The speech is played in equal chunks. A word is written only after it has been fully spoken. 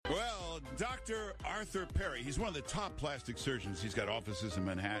Dr. Arthur Perry. He's one of the top plastic surgeons. He's got offices in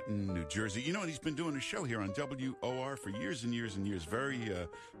Manhattan, New Jersey. You know, and he's been doing a show here on WOR for years and years and years. Very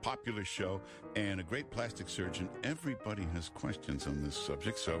popular show and a great plastic surgeon. Everybody has questions on this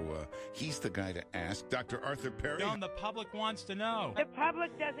subject, so he's the guy to ask. Dr. Arthur Perry. John, the public wants to know. The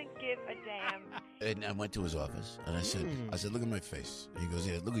public doesn't give a damn. And I went to his office, and I said, look at my face. And he goes,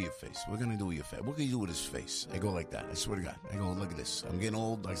 yeah, look at your face. What can I do with your face? What can you do with his face? I go like that. I swear to God. I go, look at this. I'm getting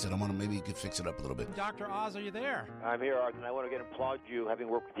old. Like I said, maybe you could fix it up a little bit. Dr. Oz, are you there? I'm here, Arthur, and I want to applaud you, having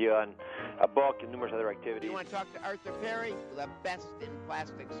worked with you on a book and numerous other activities. You want to talk to Arthur Perry, the best in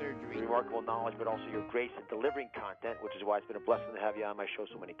plastic surgery. Remarkable knowledge, but also your grace in delivering content, which is why it's been a blessing to have you on my show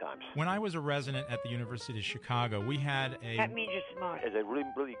so many times. When I was a resident at the University of Chicago, we had a... That means you're smart. As a really,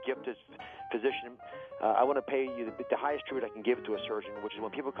 really gifted physician, I want to pay you the highest tribute I can give to a surgeon, which is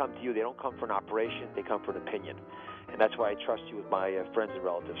when people come to you, they don't come for an operation, they come for an opinion. And that's why I trust you with my friends and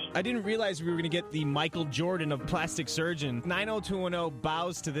relatives. I didn't realize we were going to get the Michael Jordan of plastic surgeon. 90210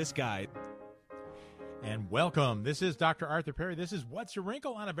 bows to this guy. And welcome. This is Dr. Arthur Perry. This is What's Your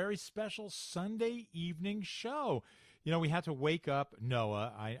Wrinkle on a very special Sunday evening show. You know, we had to wake up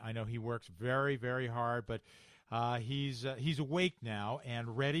Noah. I know he works very, very hard, but he's awake now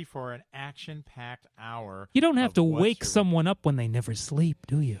and ready for an action-packed hour. You don't have to wake someone up when they never sleep,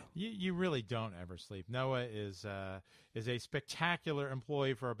 do you? You really don't ever sleep. Noah is a spectacular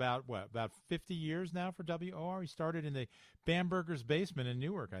employee for about 50 years now for WOR. He started in the Bamberger's basement in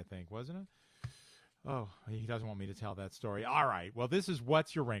Newark, I think, wasn't it? Oh, he doesn't want me to tell that story. All right. Well, this is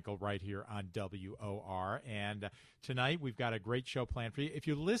What's Your Wrinkle right here on WOR. And tonight we've got a great show planned for you. If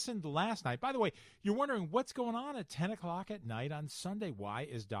you listened last night, by the way, you're wondering what's going on at 10 o'clock at night on Sunday. Why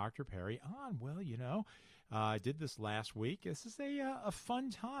is Dr. Perry on? Well, you know, I did this last week. This is a fun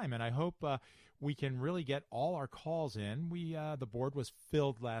time, and I hope we can really get all our calls in. The board was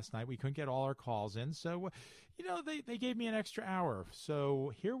filled last night. We couldn't get all our calls in, so you know they gave me an extra hour.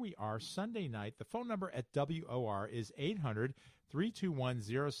 So here we are, Sunday night. The phone number at WOR is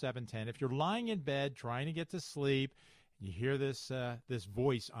 800-321-0710. If you're lying in bed trying to get to sleep, you hear this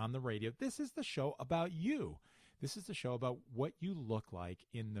voice on the radio. This is the show about you. This is the show about what you look like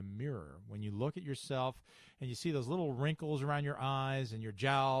in the mirror. When you look at yourself and you see those little wrinkles around your eyes and your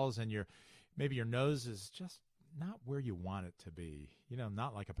jowls and maybe your nose is just not where you want it to be. You know,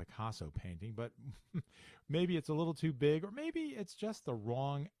 not like a Picasso painting, but maybe it's a little too big, or maybe it's just the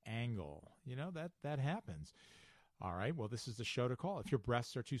wrong angle. You know, that happens. All right, well, this is the show to call. If your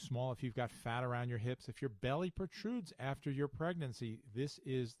breasts are too small, if you've got fat around your hips, if your belly protrudes after your pregnancy, this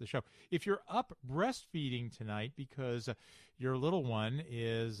is the show. If you're up breastfeeding tonight because your little one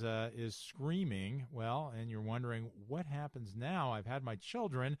is screaming, well, and you're wondering, what happens now? I've had my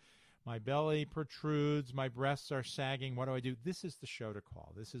children. My belly protrudes. My breasts are sagging. What do I do? This is the show to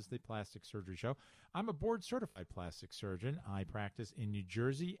call. This is the Plastic Surgery Show. I'm a board-certified plastic surgeon. I practice in New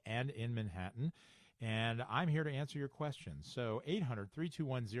Jersey and in Manhattan. And I'm here to answer your questions. So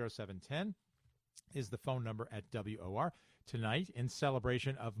 800-321-0710 is the phone number at WOR. Tonight, in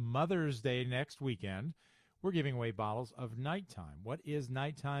celebration of Mother's Day next weekend, we're giving away bottles of Nighttime. What is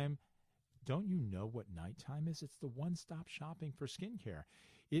Nighttime? Don't you know what Nighttime is? It's the one-stop shopping for skincare.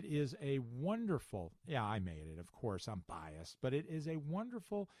 It is a wonderful, I made it, of course, I'm biased, but it is a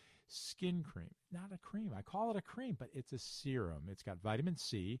wonderful skin cream. Not a cream. I call it a cream, but it's a serum. It's got vitamin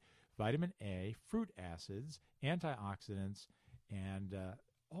C, vitamin A, fruit acids, antioxidants, and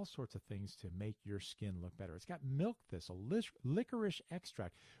all sorts of things to make your skin look better. It's got milk thistle, licorice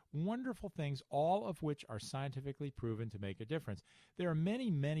extract, wonderful things, all of which are scientifically proven to make a difference. There are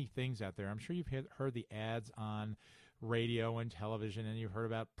many, many things out there. I'm sure you've heard the ads on radio and television, and you've heard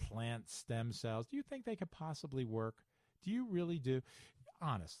about plant stem cells. Do you think they could possibly work? Do you really do?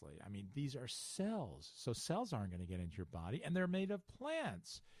 Honestly, I mean, these are cells. So cells aren't going to get into your body, and they're made of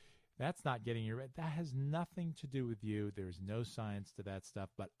plants. That's not getting your... That has nothing to do with you. There's no science to that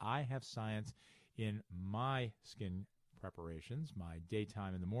stuff, but I have science in my skin preparations, my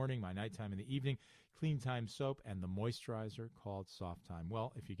daytime in the morning, my nighttime in the evening, Clean Time soap, and the moisturizer called Soft Time.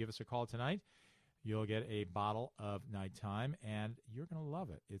 Well, if you give us a call tonight, you'll get a bottle of Nighttime, and you're going to love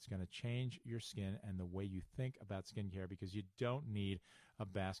it. It's going to change your skin and the way you think about skincare, because you don't need a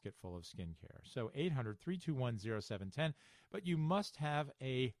basket full of skincare. So 800-321-0710, but you must have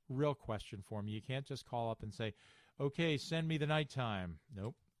a real question for me. You can't just call up and say, okay, send me the Nighttime.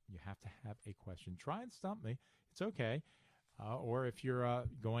 Nope, you have to have a question. Try and stump me. It's okay. Or if you're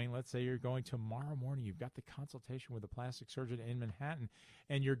let's say you're going tomorrow morning, you've got the consultation with a plastic surgeon in Manhattan,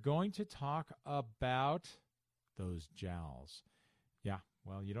 and you're going to talk about those jowls. Yeah,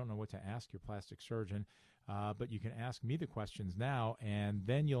 well, you don't know what to ask your plastic surgeon. But you can ask me the questions now, and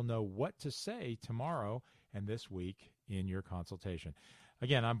then you'll know what to say tomorrow and this week in your consultation.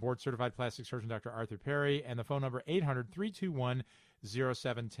 Again, I'm board-certified plastic surgeon Dr. Arthur Perry, and the phone number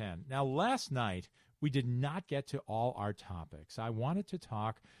 800-321-0710. Now, last night, we did not get to all our topics. I wanted to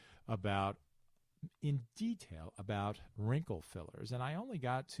talk in detail about wrinkle fillers, and I only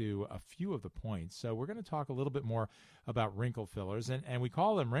got to a few of the points. So we're going to talk a little bit more about wrinkle fillers, and we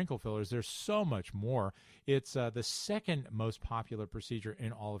call them wrinkle fillers. There's so much more. It's the second most popular procedure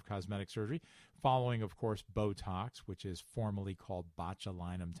in all of cosmetic surgery, following, of course, Botox, which is formerly called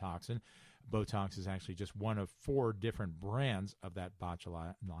botulinum toxin. Botox is actually just one of 4 different brands of that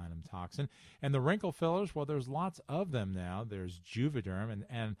botulinum toxin. And the wrinkle fillers, well, there's lots of them now. There's Juvederm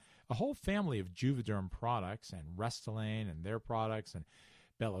and a whole family of Juvederm products, and Restylane and their products, and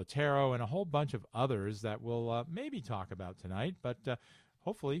Bellotero, and a whole bunch of others that we'll maybe talk about tonight. But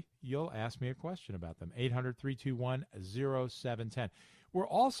hopefully you'll ask me a question about them. 800-321-0710. We're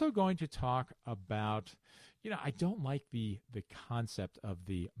also going to talk about, I don't like the concept of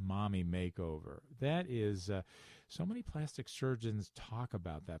the mommy makeover. That is, so many plastic surgeons talk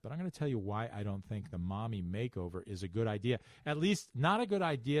about that, but I'm going to tell you why I don't think the mommy makeover is a good idea. At least not a good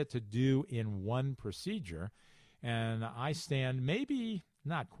idea to do in one procedure. And I stand maybe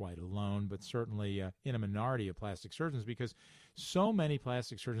not quite alone, but certainly in a minority of plastic surgeons, because so many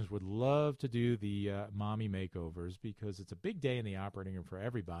plastic surgeons would love to do the mommy makeovers because it's a big day in the operating room for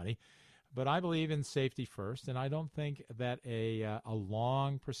everybody. But I believe in safety first, and I don't think that a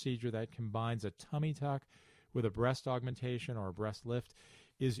long procedure that combines a tummy tuck with a breast augmentation or a breast lift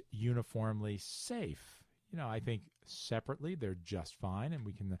is uniformly safe. I think separately they're just fine, and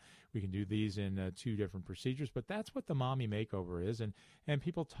we can do these in 2 different procedures. But that's what the mommy makeover is, and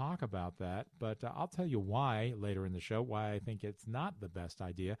people talk about that. But I'll tell you why later in the show, why I think it's not the best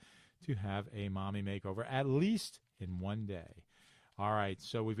idea to have a mommy makeover, at least in one day. All right,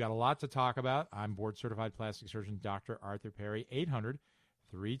 so we've got a lot to talk about. I'm board-certified plastic surgeon Dr. Arthur Perry.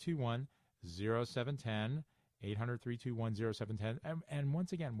 800-321-0710. 800-321-0710. And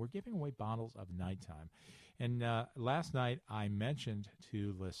once again, we're giving away bottles of Nighttime. And last night I mentioned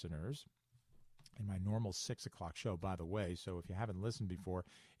to listeners in my normal 6 o'clock show, by the way, so if you haven't listened before,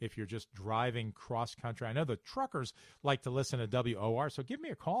 if you're just driving cross-country, I know the truckers like to listen to WOR, so give me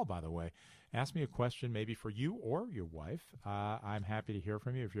a call, by the way. Ask me a question maybe for you or your wife. I'm happy to hear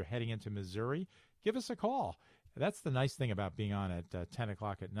from you. If you're heading into Missouri, give us a call. That's the nice thing about being on at 10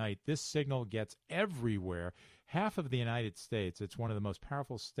 o'clock at night. This signal gets everywhere. Half of the United States. It's one of the most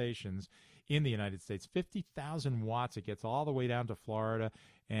powerful stations in the United States. 50,000 watts. It gets all the way down to Florida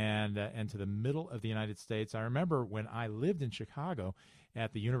and to the middle of the United States. I remember when I lived in Chicago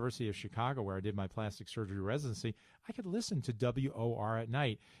at the University of Chicago, where I did my plastic surgery residency, I could listen to WOR at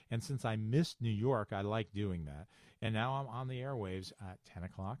night. And since I missed New York, I like doing that. And now I'm on the airwaves at 10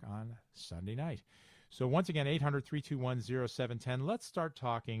 o'clock on Sunday night. So once again, 800-321-0710. Let's start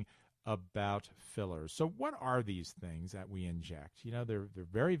talking about fillers. So what are these things that we inject? They're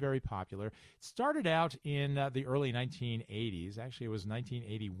very, very popular. It started out in the early 1980s. Actually, it was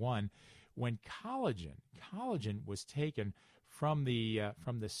 1981 when collagen was taken from the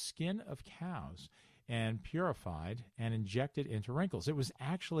skin of cows and purified and injected into wrinkles. It was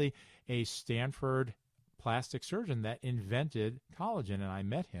actually a Stanford plastic surgeon that invented collagen, and I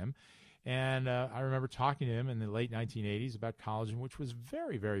met him. And I remember talking to him in the late 1980s about collagen, which was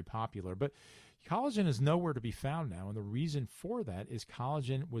very, very popular. But collagen is nowhere to be found now, and the reason for that is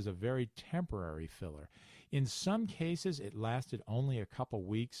collagen was a very temporary filler. In some cases, it lasted only a couple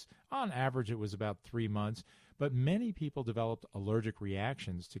weeks. On average, it was about 3 months. But many people developed allergic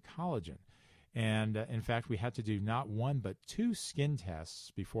reactions to collagen. And in fact, we had to do not 1 but 2 skin tests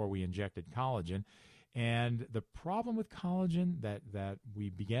before we injected collagen. And the problem with collagen that we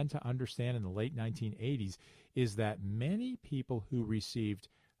began to understand in the late 1980s is that many people who received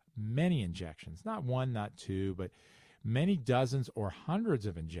many injections, not 1, not 2, but many dozens or hundreds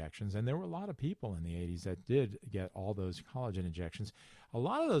of injections, and there were a lot of people in the 80s that did get all those collagen injections, a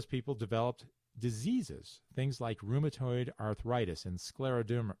lot of those people developed diseases, things like rheumatoid arthritis and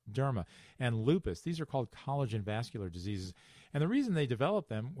scleroderma and lupus. These are called collagen vascular diseases. And the reason they developed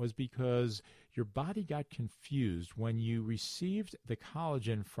them was because your body got confused. When you received the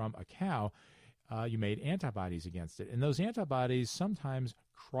collagen from a cow, you made antibodies against it. And those antibodies sometimes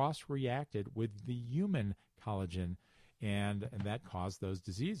cross-reacted with the human collagen, and that caused those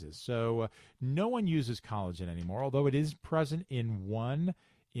diseases. So no one uses collagen anymore, although it is present in one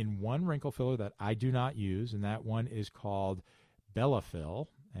wrinkle filler that I do not use, and that one is called Bellafill,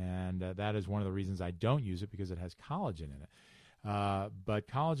 and that is one of the reasons I don't use it, because it has collagen in it. But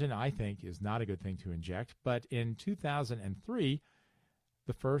collagen, I think, is not a good thing to inject. But in 2003,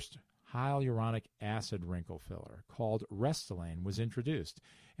 the first hyaluronic acid wrinkle filler called Restylane was introduced.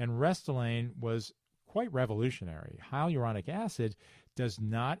 And Restylane was quite revolutionary. Hyaluronic acid does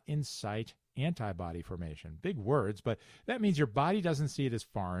not incite antibody formation. Big words, but that means your body doesn't see it as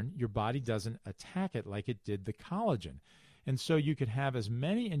foreign. Your body doesn't attack it like it did the collagen. And so you could have as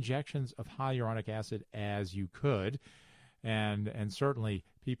many injections of hyaluronic acid as you could. And certainly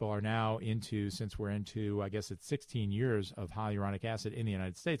people are now into, since we're into, I guess it's 16 years of hyaluronic acid in the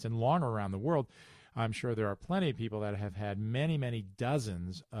United States and longer around the world, I'm sure there are plenty of people that have had many, many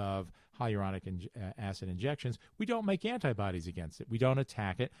dozens of hyaluronic acid injections. We don't make antibodies against it. We don't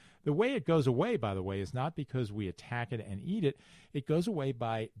attack it. The way it goes away, by the way, is not because we attack it and eat it. It goes away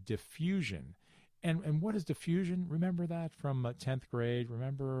by diffusion. And what is diffusion? Remember that from 10th grade?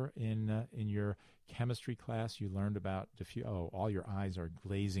 Remember in your chemistry class you learned about diffusion? Oh, all your eyes are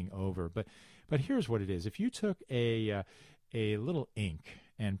glazing over. But here's what it is. If you took a little ink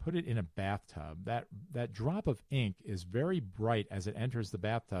and put it in a bathtub, that drop of ink is very bright as it enters the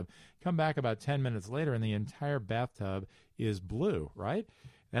bathtub. Come back about 10 minutes later and the entire bathtub is blue, right?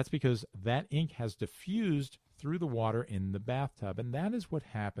 That's because that ink has diffused through the water in the bathtub, and that is what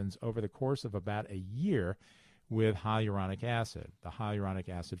happens over the course of about a year with hyaluronic acid, the hyaluronic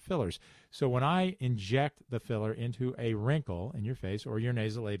acid fillers. So when I inject the filler into a wrinkle in your face or your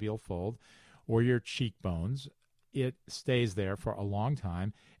nasolabial fold or your cheekbones, it stays there for a long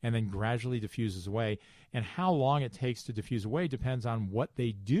time and then gradually diffuses away. And how long it takes to diffuse away depends on what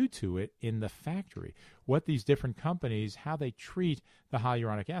they do to it in the factory, what these different companies, how they treat the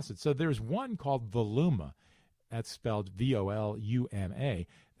hyaluronic acid. So there's one called Voluma. That's spelled V-O-L-U-M-A.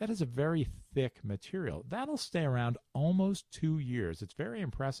 That is a very thick material. That'll stay around almost 2 years. It's very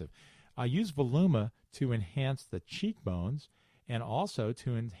impressive. I use Voluma to enhance the cheekbones and also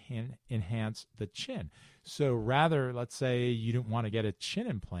to enhance the chin. So rather, let's say you didn't want to get a chin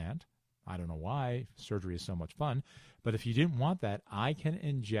implant. I don't know why. Surgery is so much fun. But if you didn't want that, I can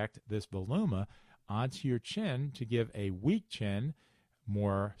inject this Voluma onto your chin to give a weak chin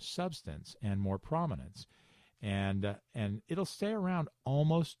more substance and more prominence. And it'll stay around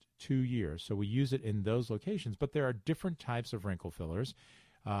almost 2 years. So we use it in those locations. But there are different types of wrinkle fillers.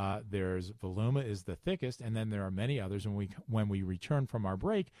 There's Voluma is the thickest, and then there are many others. And when we return from our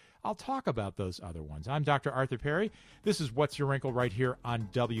break, I'll talk about those other ones. I'm Dr. Arthur Perry. This is What's Your Wrinkle right here on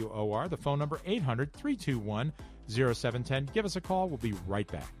WOR. The phone number 800-321-0710. Give us a call. We'll be right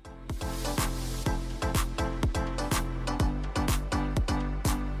back.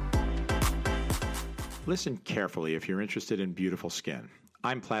 Listen carefully if you're interested in beautiful skin.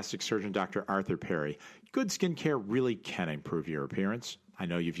 I'm plastic surgeon Dr. Arthur Perry. Good skincare really can improve your appearance. I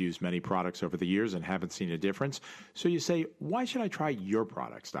know you've used many products over the years and haven't seen a difference. So you say, why should I try your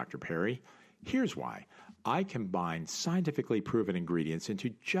products, Dr. Perry? Here's why. I combine scientifically proven ingredients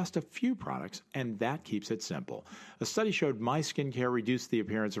into just a few products, and that keeps it simple. A study showed my skincare reduced the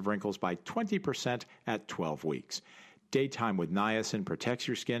appearance of wrinkles by 20% at 12 weeks. Daytime with niacin protects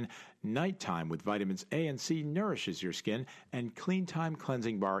your skin, nighttime with vitamins A and C nourishes your skin, and Clean Time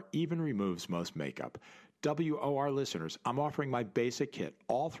Cleansing Bar even removes most makeup. WOR listeners, I'm offering my basic kit,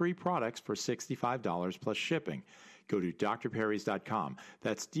 all 3 products for $65 plus shipping. Go to drperrys.com.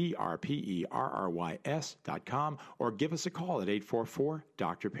 That's DRPERRYS.com, or give us a call at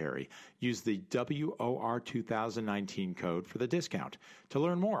 844-DR-PERRY. Use the WOR 2019 code for the discount. To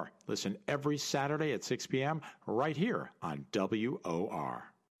learn more, listen every Saturday at 6 p.m. right here on WOR.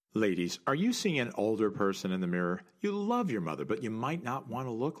 Ladies, are you seeing an older person in the mirror? You love your mother, but you might not want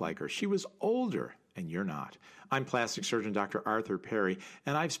to look like her. She was older, and you're not. I'm plastic surgeon Dr. Arthur Perry,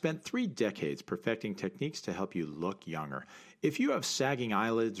 and I've spent 3 decades perfecting techniques to help you look younger. If you have sagging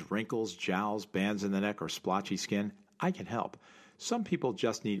eyelids, wrinkles, jowls, bands in the neck, or splotchy skin, I can help. Some people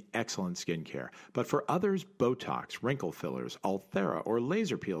just need excellent skincare, but for others, Botox, wrinkle fillers, Ulthera, or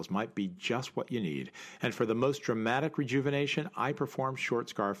laser peels might be just what you need. And for the most dramatic rejuvenation, I perform short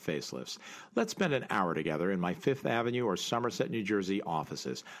scarf facelifts. Let's spend an hour together in my 5th Avenue or Somerset, New Jersey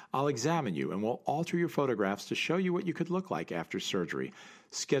offices. I'll examine you and we'll alter your photographs to show you what you could look like after surgery.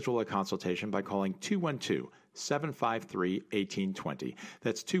 Schedule a consultation by calling 212-753-1820.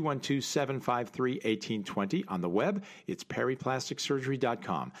 That's 212-753-1820. On the web, it's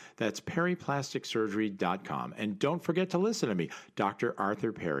perryplasticsurgery.com. That's perryplasticsurgery.com. And don't forget to listen to me, Dr.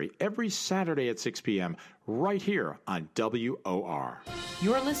 Arthur Perry, every Saturday at 6 p.m. right here on WOR.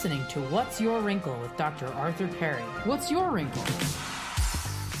 You're listening to What's Your Wrinkle with Dr. Arthur Perry. What's your wrinkle?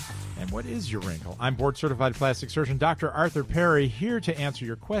 And What is your wrinkle? I'm board-certified plastic surgeon Dr. Arthur Perry, here to answer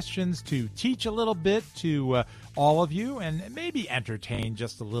your questions, to teach a little bit to all of you, and maybe entertain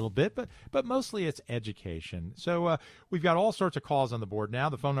just a little bit, but mostly it's education. So we've got all sorts of calls on the board now.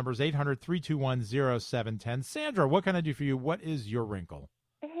 The phone number is 800-321-0710. Sandra, what can I do for you? What is your wrinkle?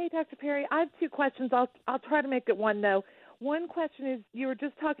 Hey, Dr. Perry, I have two questions. I'll try to make it one, though. One question is, you were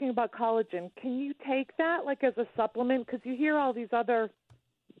just talking about collagen. Can you take that like as a supplement? Because you hear all these other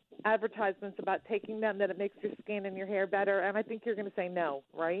advertisements about taking them, that it makes your skin and your hair better, and I think you're going to say no,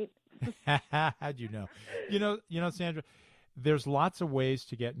 right? How'd you know? You know, Sandra, there's lots of ways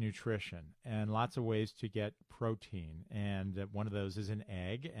to get nutrition and lots of ways to get protein, and one of those is an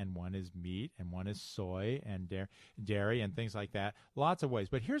egg, and one is meat, and one is soy and dairy and things like that. Lots of ways.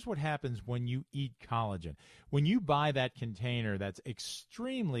 But here's what happens when you eat collagen. When you buy that container that's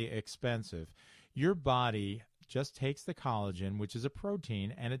extremely expensive, your body just takes the collagen, which is a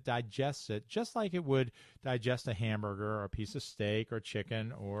protein, and it digests it just like it would digest a hamburger or a piece of steak or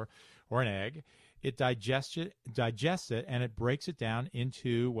chicken or an egg. It digests it, and it breaks it down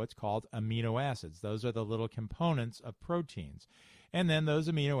into what's called amino acids. Those are the little components of proteins. And then those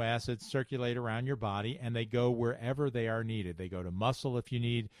amino acids circulate around your body, and they go wherever they are needed. They go to muscle if you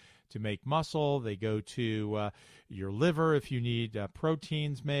need to make muscle. They go to your liver if you need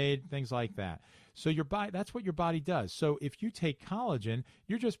proteins made, things like that. So your body, that's what your body does. So if you take collagen,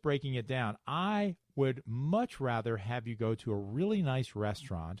 you're just breaking it down. I would much rather have you go to a really nice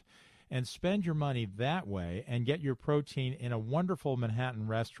restaurant and spend your money that way and get your protein in a wonderful Manhattan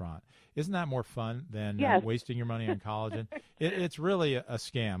restaurant. Isn't that more fun than wasting your money on collagen? It's really a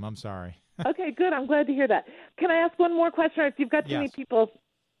scam. I'm sorry. Okay, good. I'm glad to hear that. Can I ask one more question? If you've got too many people.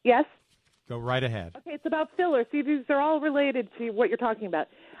 Yes? Go right ahead. Okay, it's about filler. See, these are all related to what you're talking about.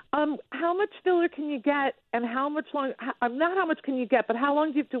 How much filler can you get, and how much long? Not how much can you get, but how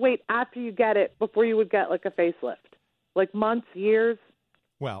long do you have to wait after you get it before you would get like a facelift? Like months, years?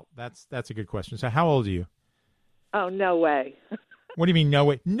 Well, that's a good question. So how old are you? Oh, no way. What do you mean, no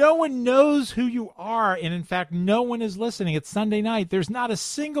way? No one knows who you are, and in fact, no one is listening. It's Sunday night. There's not a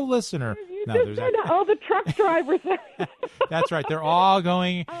single listener. There's all the truck drivers. That's right. They're all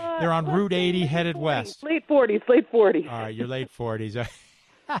going. They're on Route 80 headed west. Late 40s. All right, you're late 40s.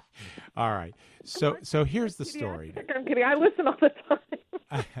 All right. So here's the story. I'm kidding. I listen all the time.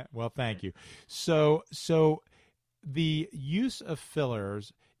 Well, thank you. So the use of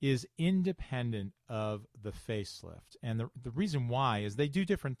fillers is independent of the facelift. And the reason why is they do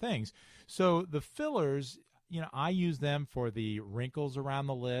different things. So the fillers, I use them for the wrinkles around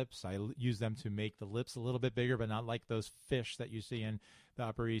the lips. I use them to make the lips a little bit bigger, but not like those fish that you see in the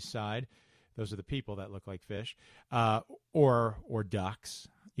Upper East Side. Those are the people that look like fish, or ducks.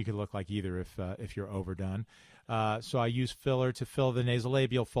 You could look like either if you're overdone. So I use filler to fill the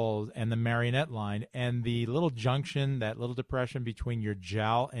nasolabial fold and the marionette line and the little junction, that little depression between your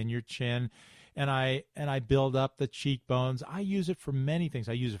jowl and your chin. And I build up the cheekbones. I use it for many things.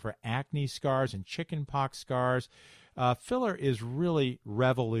 I use it for acne scars and chickenpox scars. Filler is really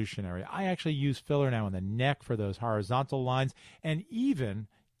revolutionary. I actually use filler now in the neck for those horizontal lines, and even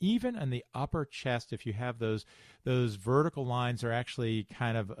in the upper chest, if you have those vertical lines are actually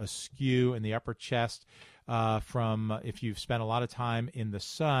kind of askew in the upper chest from if you've spent a lot of time in the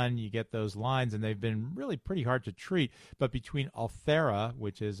sun, you get those lines, and they've been really pretty hard to treat. But between Ulthera,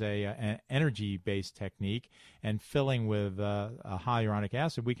 which is an energy-based technique, and filling with hyaluronic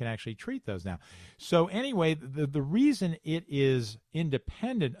acid, we can actually treat those now. So anyway, the reason it is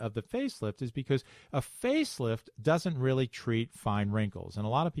independent of the facelift is because a facelift doesn't really treat fine wrinkles. And a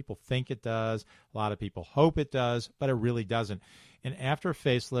lot of people think it does. A lot of people hope it does, but it really doesn't. And after a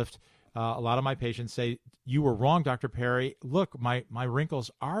facelift, a lot of my patients say, "You were wrong, Dr. Perry. Look, my wrinkles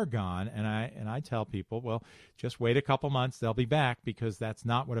are gone." And I tell people, well, just wait a couple months. They'll be back, because that's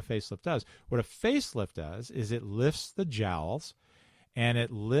not what a facelift does. What a facelift does is it lifts the jowls, and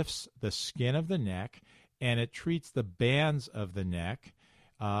it lifts the skin of the neck, and it treats the bands of the neck.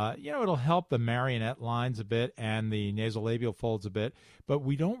 It'll help the marionette lines a bit and the nasolabial folds a bit, but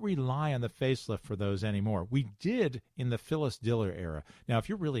we don't rely on the facelift for those anymore. We did in the Phyllis Diller era. Now, if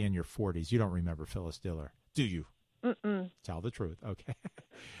you're really in your 40s, you don't remember Phyllis Diller, do you? Mm-mm. Tell the truth. Okay.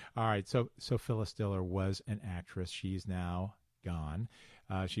 All right. So Phyllis Diller was an actress. She's now gone.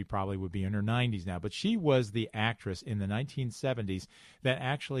 She probably would be in her 90s now, but she was the actress in the 1970s that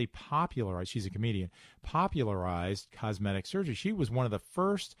actually popularized, she's a comedian, popularized cosmetic surgery. She was one of the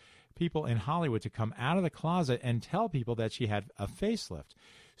first people in Hollywood to come out of the closet and tell people that she had a facelift.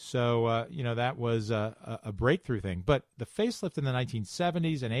 So, that was a breakthrough thing. But the facelift in the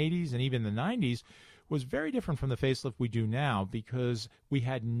 1970s and 80s and even the 90s was very different from the facelift we do now because we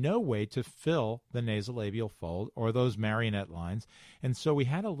had no way to fill the nasolabial fold or those marionette lines. And so we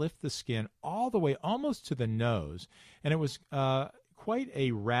had to lift the skin all the way almost to the nose. And it was quite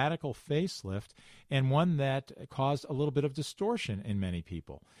a radical facelift and one that caused a little bit of distortion in many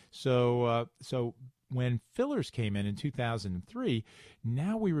people. So when fillers came in 2003,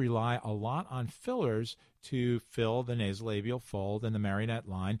 now we rely a lot on fillers to fill the nasolabial fold and the marionette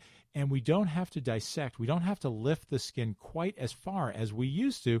line, and we don't have to dissect. We don't have to lift the skin quite as far as we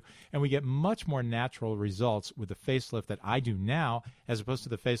used to, and we get much more natural results with the facelift that I do now as opposed to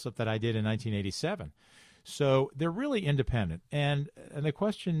the facelift that I did in 1987. So they're really independent. And the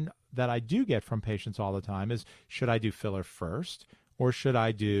question that I do get from patients all the time is, should I do filler first or should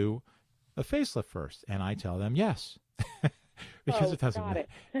I do a facelift first? And I tell them yes. Because it doesn't matter.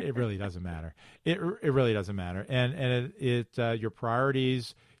 It really doesn't matter. It really doesn't matter. And your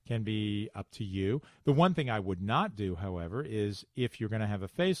priorities can be up to you. The one thing I would not do, however, is if you're going to have a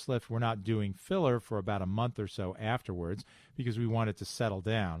facelift, we're not doing filler for about a month or so afterwards because we want it to settle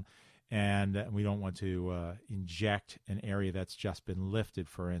down. And we don't want to inject an area that's just been lifted,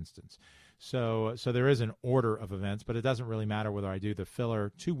 for instance. So there is an order of events, but it doesn't really matter whether I do the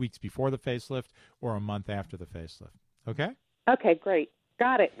filler 2 weeks before the facelift or a month after the facelift. Okay? Okay, great.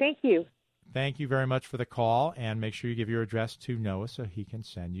 Got it. Thank you. Thank you very much for the call, and make sure you give your address to Noah so he can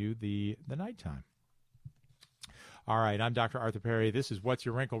send you the nighttime. All right, I'm Dr. Arthur Perry. This is What's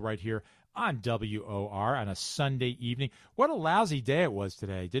Your Wrinkle right here on WOR on a Sunday evening. What a lousy day it was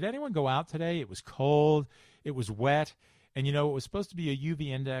today. Did anyone go out today? It was cold. It was wet. And, it was supposed to be a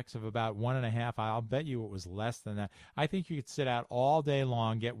UV index of about 1.5. I'll bet you it was less than that. I think you could sit out all day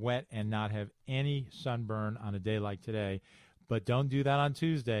long, get wet, and not have any sunburn on a day like today. But don't do that on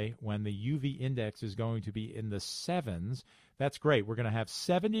Tuesday when the UV index is going to be in the 7s. That's great. We're going to have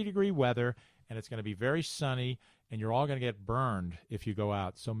 70-degree weather, and it's going to be very sunny, and you're all going to get burned if you go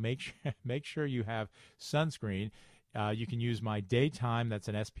out. So make sure you have sunscreen. You can use my daytime, that's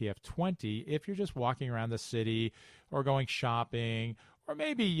an SPF 20, if you're just walking around the city or going shopping or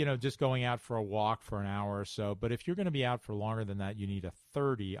maybe, just going out for a walk for an hour or so. But if you're going to be out for longer than that, you need a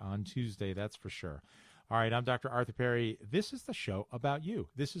 30 on Tuesday, that's for sure. All right, I'm Dr. Arthur Perry. This is the show about you.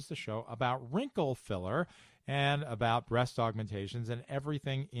 This is the show about wrinkle filler and about breast augmentations and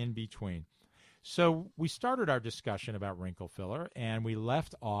everything in between. So we started our discussion about wrinkle filler, and we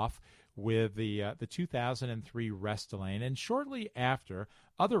left off with the 2003 Restylane, and shortly after,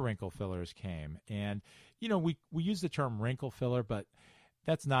 other wrinkle fillers came. And, we use the term wrinkle filler, but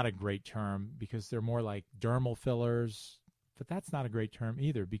that's not a great term because they're more like dermal fillers, but that's not a great term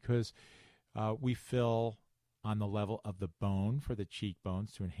either because we fill on the level of the bone for the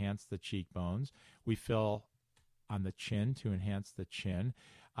cheekbones to enhance the cheekbones. We fill on the chin to enhance the chin.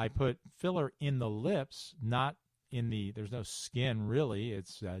 I put filler in the lips, not there's no skin really.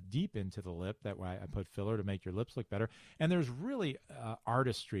 It's deep into the lip. That way I put filler to make your lips look better. And there's really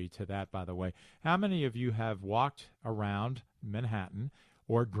artistry to that, by the way. How many of you have walked around Manhattan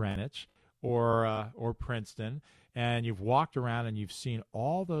or Greenwich or Princeton, and you've walked around and you've seen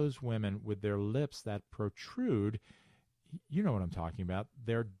all those women with their lips that protrude? You know what I'm talking about.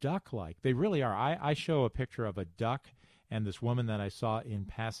 They're duck-like. They really are. I show a picture of a duck and this woman that I saw in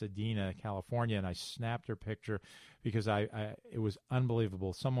Pasadena, California, and I snapped her picture because it was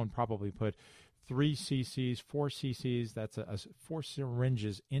unbelievable. Someone probably put 4 cc's, that's 4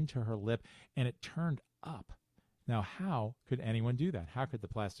 syringes into her lip, and it turned up. Now, how could anyone do that? How could the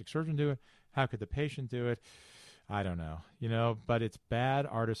plastic surgeon do it? How could the patient do it? I don't know, but it's bad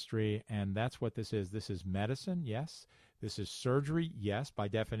artistry, and that's what this is. This is medicine, yes. This is surgery, yes. By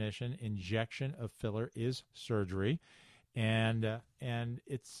definition, injection of filler is surgery. And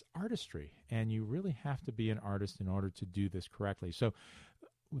it's artistry, and you really have to be an artist in order to do this correctly. So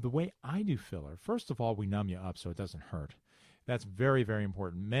the way I do filler, first of all, we numb you up so it doesn't hurt. That's very, very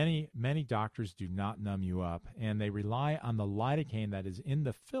important. Many doctors do not numb you up, and they rely on the lidocaine that is in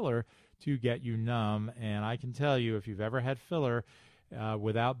the filler to get you numb. And I can tell you, if you've ever had filler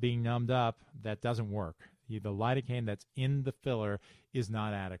without being numbed up, that doesn't work. The lidocaine that's in the filler is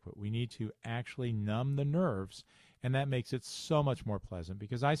not adequate. We need to actually numb the nerves, and that makes it so much more pleasant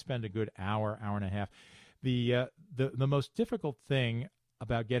because I spend a good hour and a half. The most difficult thing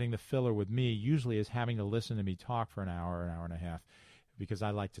about getting the filler with me usually is having to listen to me talk for an hour and a half because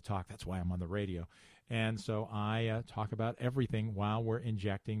I like to talk. That's why I'm on the radio. And so I talk about everything while we're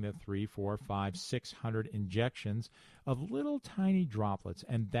injecting the 300, 400, 500, 600 injections of little tiny droplets.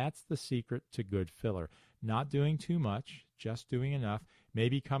 And that's the secret to good filler. Not doing too much, just doing enough,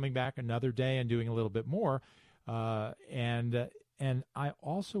 maybe coming back another day and doing a little bit more. And I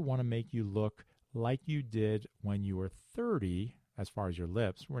also want to make you look like you did when you were 30 as far as your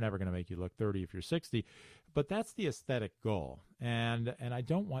lips. We're never going to make you look 30 if you're 60, but that's the aesthetic goal. And I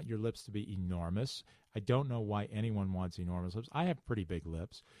don't want your lips to be enormous. I don't know why anyone wants enormous lips. I have pretty big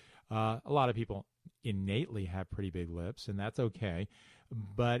lips. A lot of people innately have pretty big lips, and that's okay.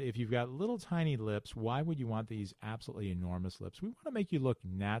 But if you've got little tiny lips, why would you want these absolutely enormous lips? We want to make you look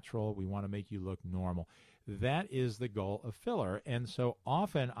natural. We want to make you look normal. That is the goal of filler. And so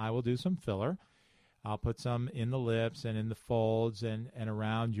often I will do some filler. I'll put some in the lips and in the folds and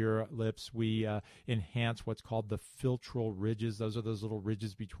around your lips. We enhance what's called the philtral ridges. Those are those little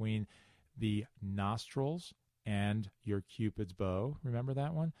ridges between the nostrils and your Cupid's bow. Remember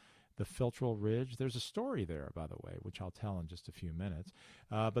that one? The philtral ridge. There's a story there, by the way, which I'll tell in just a few minutes.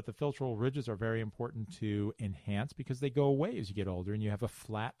 But the philtral ridges are very important to enhance because they go away as you get older and you have a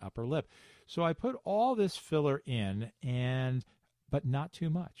flat upper lip. So I put all this filler in, but not too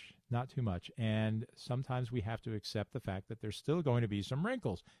much. Not too much. And sometimes we have to accept the fact that there's still going to be some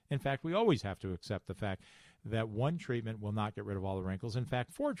wrinkles. In fact, we always have to accept the fact that one treatment will not get rid of all the wrinkles. In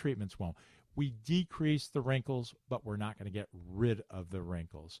fact, 4 treatments won't. We decrease the wrinkles, but we're not going to get rid of the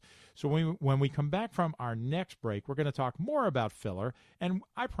wrinkles. So when we come back from our next break, we're going to talk more about filler, and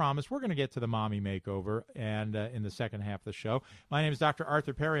I promise we're going to get to the mommy makeover and in the second half of the show. My name is Dr.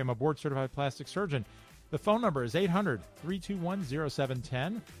 Arthur Perry. I'm a board-certified plastic surgeon. The phone number is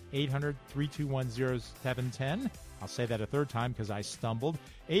 800-321-0710, 800-321-0710. I'll say that a third time because I stumbled.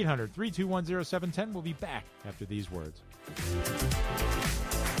 800-321-0710. We'll be back after these words.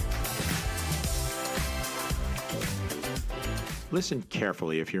 Listen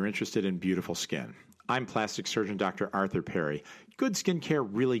carefully if you're interested in beautiful skin. I'm plastic surgeon Dr. Arthur Perry. Good skincare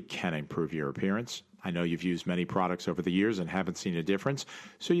really can improve your appearance. I know you've used many products over the years and haven't seen a difference.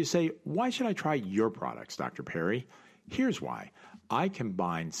 So you say, why should I try your products, Dr. Perry? Here's why. I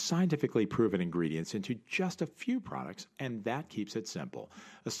combine scientifically proven ingredients into just a few products, and that keeps it simple.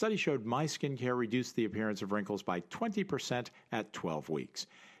 A study showed my skincare reduced the appearance of wrinkles by 20% at 12 weeks.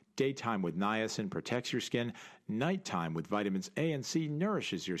 Daytime with niacin protects your skin, nighttime with vitamins A and C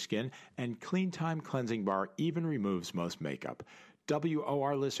nourishes your skin, and Clean Time Cleansing Bar even removes most makeup.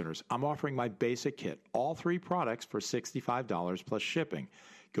 WOR listeners, I'm offering my basic kit, all 3 products for $65 plus shipping.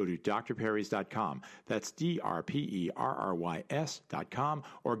 Go to drperrys.com, that's DRPERRYS.com,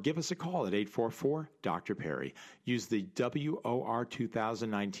 or give us a call at 844-DR-PERRY. Use the WOR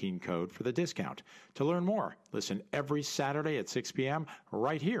 2019 code for the discount. To learn more, listen every Saturday at 6 p.m.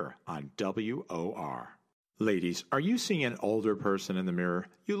 right here on WOR. Ladies, are you seeing an older person in the mirror?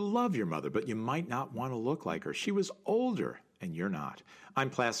 You love your mother, but you might not want to look like her. She was older, and you're not. I'm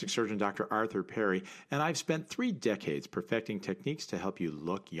plastic surgeon Dr. Arthur Perry, and I've spent 3 decades perfecting techniques to help you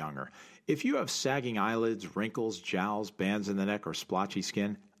look younger. If you have sagging eyelids, wrinkles, jowls, bands in the neck, or splotchy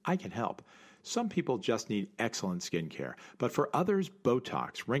skin, I can help. Some people just need excellent skincare, but for others,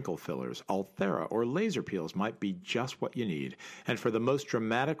 Botox, wrinkle fillers, Ulthera, or laser peels might be just what you need. And for the most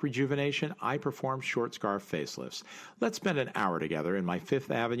dramatic rejuvenation, I perform short scarf facelifts. Let's spend an hour together in my 5th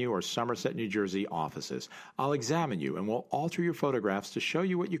Avenue or Somerset, New Jersey offices. I'll examine you and we'll alter your photographs to show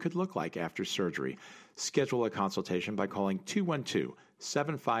you what you could look like after surgery. Schedule a consultation by calling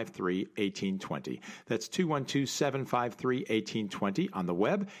 212-753-1820. That's 212-753-1820. On the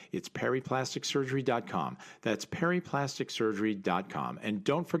web, it's perryplasticsurgery.com. That's perryplasticsurgery.com. And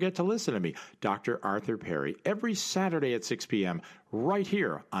don't forget to listen to me, Dr. Arthur Perry, every Saturday at 6 p.m. right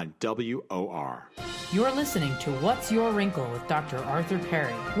here on WOR. You're listening to What's Your Wrinkle with Dr. Arthur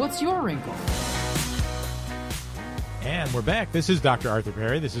Perry. What's your wrinkle? And we're back. This is Dr. Arthur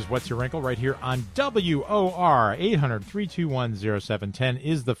Perry. This is What's Your Wrinkle right here on WOR. 800-321-0710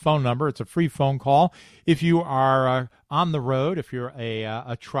 is the phone number. It's a free phone call. If you are on the road, if you're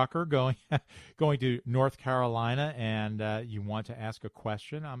a trucker going to North Carolina and you want to ask a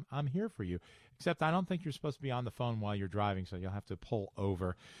question, I'm here for you. Except I don't think you're supposed to be on the phone while you're driving, so you'll have to pull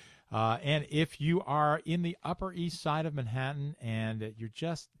over. And if you are in the Upper East Side of Manhattan and you're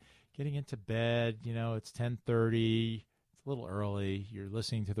just getting into bed, you know, it's 10:30, it's a little early, you're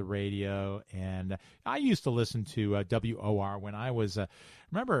listening to the radio, and I used to listen to WOR when I was,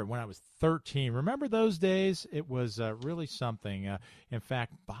 remember when I was 13, remember those days? It was really something. In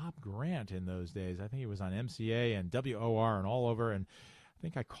fact, Bob Grant in those days, I think he was on MCA and WOR and all over, and I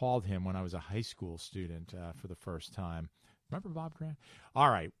think I called him when I was a high school student for the first time. Remember Bob Grant? All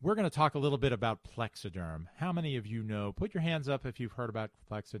right, we're going to talk a little bit about Plexiderm. How many of you know? Put your hands up if you've heard about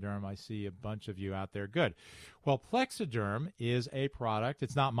Plexiderm. I see a bunch of you out there. Good. Well, Plexiderm is a product.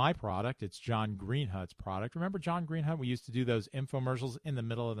 It's not my product. It's John Greenhut's product. Remember John Greenhut? We used to do those infomercials in the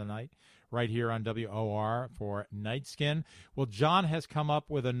middle of the night right here on WOR for Night Skin. Well, John has come up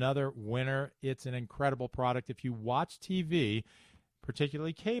with another winner. It's an incredible product. If you watch TV,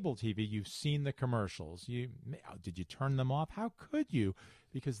 particularly cable TV, you've seen the commercials. Did you turn them off? How could you?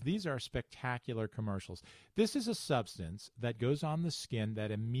 Because these are spectacular commercials. This is a substance that goes on the skin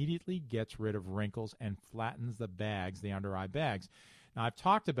that immediately gets rid of wrinkles and flattens the bags, the under-eye bags. Now, I've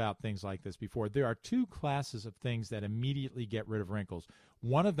talked about things like this before. There are two classes of things that immediately get rid of wrinkles.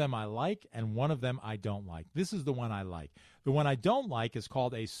 One of them I like, and one of them I don't like. This is the one I like. The one I don't like is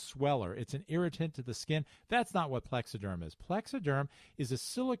called a sweller. It's an irritant to the skin. That's not what Plexiderm is. Plexiderm is a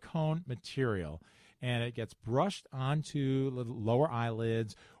silicone material, and it gets brushed onto the lower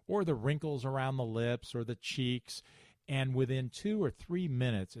eyelids or the wrinkles around the lips or the cheeks, and within 2 or 3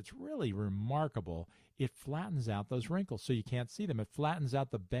 minutes, it's really remarkable, it flattens out those wrinkles so you can't see them. It flattens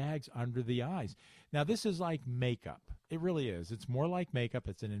out the bags under the eyes. Now, this is like makeup. It really is. It's more like makeup.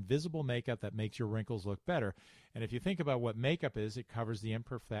 It's an invisible makeup that makes your wrinkles look better. And if you think about what makeup is, it covers the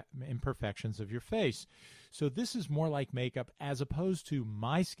imperfections of your face. So this is more like makeup as opposed to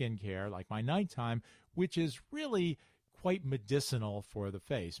my skincare, like my nighttime, which is really quite medicinal for the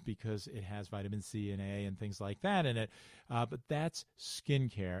face because it has vitamin C and A and things like that in it. But that's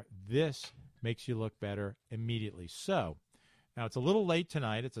skincare. This makes you look better immediately. So now it's a little late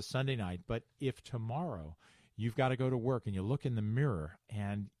tonight. It's a Sunday night. But if tomorrow you've got to go to work and you look in the mirror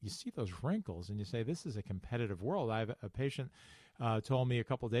and you see those wrinkles and you say, this is a competitive world. I have a patient told me a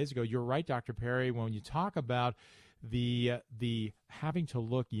couple of days ago, you're right, Dr. Perry, when you talk about the having to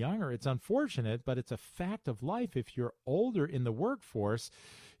look younger, it's unfortunate, but it's a fact of life. If you're older in the workforce,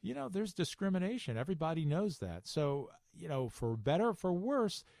 there's discrimination. Everybody knows that. So, for better or for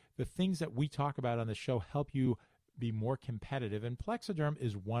worse, the things that we talk about on the show help you be more competitive, and Plexiderm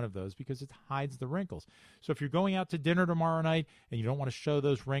is one of those because it hides the wrinkles. So if you're going out to dinner tomorrow night and you don't want to show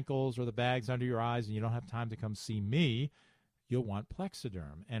those wrinkles or the bags under your eyes and you don't have time to come see me, you'll want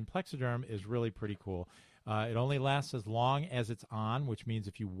Plexiderm. And Plexiderm is really pretty cool. It only lasts as long as it's on, which means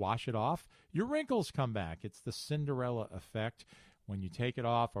if you wash it off, your wrinkles come back. It's the Cinderella effect. When you take it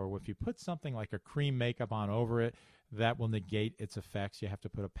off, or if you put something like a cream makeup on over it, that will negate its effects. You have to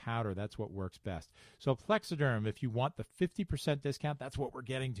put a powder. That's what works best. So Plexiderm, if you want the 50% discount, that's what we're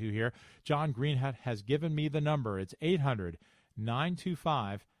getting to here. John Greenhut has given me the number. It's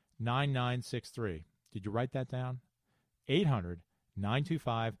 800-925-9963. Did you write that down?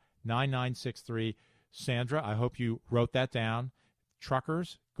 800-925-9963. Sandra, I hope you wrote that down.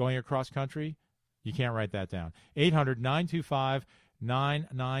 Truckers going across country, you can't write that down.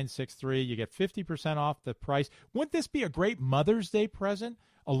 800-925-9963. You get 50% off the price. Wouldn't this be a great Mother's Day present,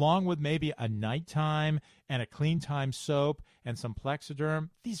 along with maybe a nighttime and a clean time soap and some Plexiderm?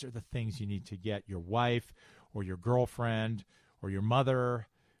 These are the things you need to get your wife or your girlfriend or your mother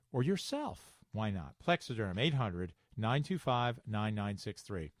or yourself. Why not? Plexiderm,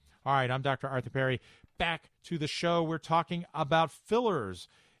 800-925-9963. All right, I'm Dr. Arthur Perry. Back to the show. We're talking about fillers.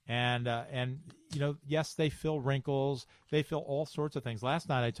 And yes, they fill wrinkles. They fill all sorts of things. Last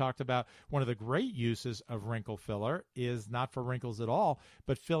night I talked about one of the great uses of wrinkle filler is not for wrinkles at all,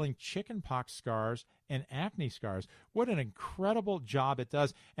 but filling chickenpox scars and acne scars. What an incredible job it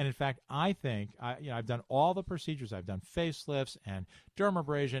does. And in fact, I think I've done all the procedures. I've done facelifts and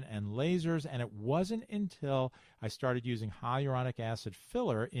dermabrasion and lasers, and it wasn't until I started using hyaluronic acid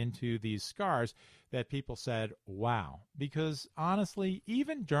filler into these scars that people said, wow. Because honestly,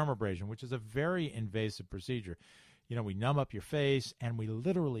 even dermabrasion, which is a very invasive procedure, we numb up your face and we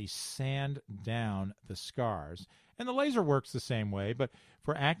literally sand down the scars. And the laser works the same way, but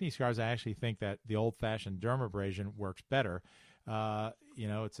for acne scars, I actually think that the old-fashioned dermabrasion works better.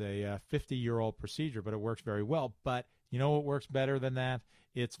 It's a 50-year-old procedure, but it works very well. But you know what works better than that?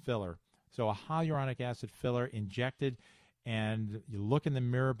 It's filler. So a hyaluronic acid filler injected, and you look in the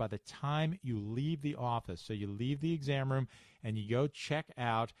mirror by the time you leave the office. So you leave the exam room and you go check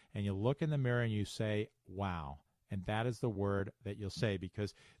out and you look in the mirror and you say, wow. And that is the word that you'll say,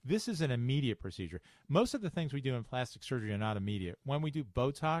 because this is an immediate procedure. Most of the things we do in plastic surgery are not immediate. When we do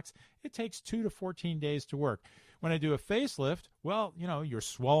Botox, it takes 2 to 14 days to work. When I do a facelift, well, you're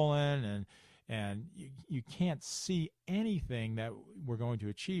swollen and you can't see anything that we're going to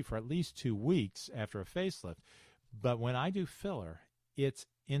achieve for at least 2 weeks after a facelift. But when I do filler, it's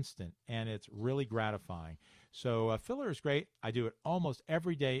instant and it's really gratifying. So filler is great. I do it almost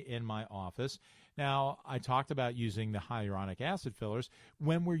every day in my office. Now, I talked about using the hyaluronic acid fillers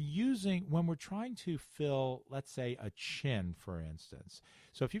when we're trying to fill, let's say, a chin, for instance.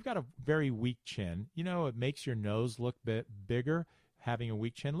 So if you've got a very weak chin, it makes your nose look bigger. Having a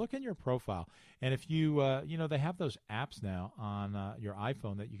weak chin, look in your profile. And if you, they have those apps now on your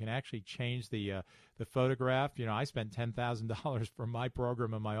iPhone that you can actually change the photograph. I spent $10,000 for my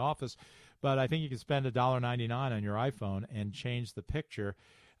program in my office, but I think you can spend $1.99 on your iPhone and change the picture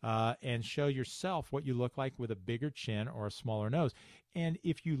and show yourself what you look like with a bigger chin or a smaller nose. And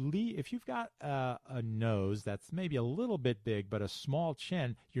if you've got a nose that's maybe a little bit big but a small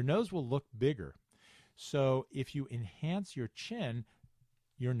chin, your nose will look bigger. So if you enhance your chin,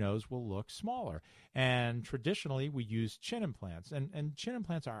 your nose will look smaller. And traditionally, we use chin implants. And chin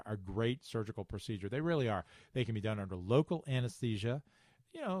implants are a great surgical procedure. They really are. They can be done under local anesthesia,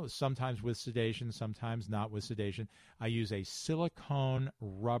 sometimes with sedation, sometimes not with sedation. I use a silicone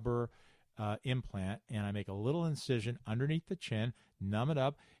rubber implant, and I make a little incision underneath the chin, numb it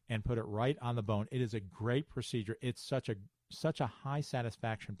up, and put it right on the bone. It is a great procedure. It's such a high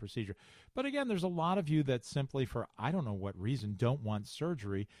satisfaction procedure. But again, there's a lot of you that simply, for I don't know what reason, don't want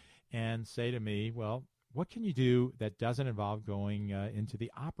surgery and say to me, well, what can you do that doesn't involve going into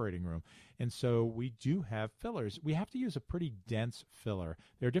the operating room? And so we do have fillers. We have to use a pretty dense filler.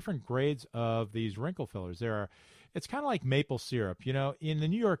 There are different grades of these wrinkle fillers. It's kind of like maple syrup. In the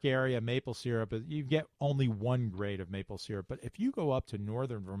New York area, maple syrup, you get only one grade of maple syrup. But if you go up to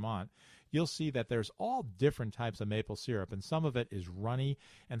northern Vermont, you'll see that there's all different types of maple syrup, and some of it is runny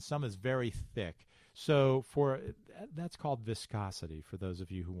and some is very thick. So that's called viscosity for those of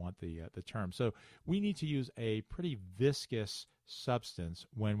you who want the term. So we need to use a pretty viscous substance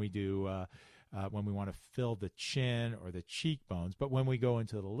when we do when we want to fill the chin or the cheekbones. But when we go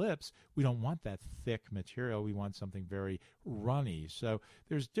into the lips, we don't want that thick material. We want something very runny. So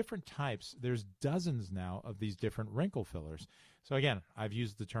there's different types. There's dozens now of these different wrinkle fillers. So again, I've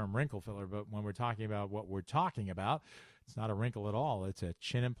used the term wrinkle filler, but when we're talking about what we're talking about, it's not a wrinkle at all. It's a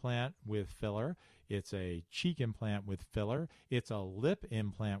chin implant with filler. It's a cheek implant with filler. It's a lip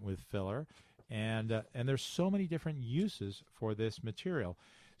implant with filler. And there's so many different uses for this material.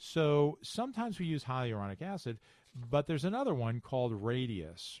 So sometimes we use hyaluronic acid, but there's another one called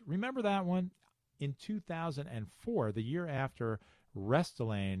Radius. Remember that one? In 2004, the year after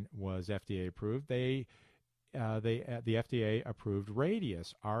Restylane was FDA approved, the FDA approved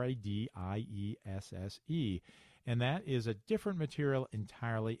Radius, Radiesse, and that is a different material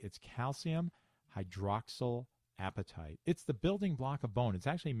entirely. It's calcium hydroxyl apatite. It's the building block of bone. It's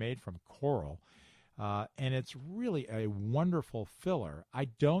actually made from coral, and it's really a wonderful filler. I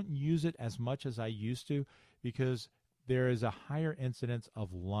don't use it as much as I used to because there is a higher incidence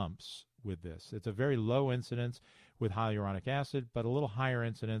of lumps with this. It's a very low incidence with hyaluronic acid, but a little higher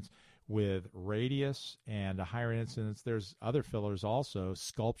incidence with Radius and a higher incidence. There's other fillers also.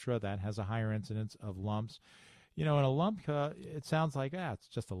 Sculptra, that has a higher incidence of lumps. And a lump, it sounds like, it's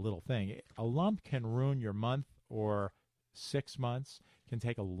just a little thing. A lump can ruin your month or 6 months, can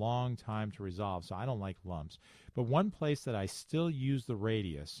take a long time to resolve, so I don't like lumps. But one place that I still use the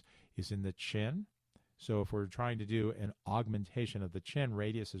Radius is in the chin. So if we're trying to do an augmentation of the chin,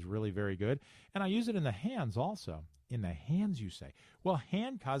 Radius is really very good. And I use it in the hands also. In the hands, you say. Well,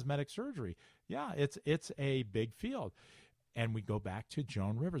 hand cosmetic surgery, yeah, it's a big field. And we go back to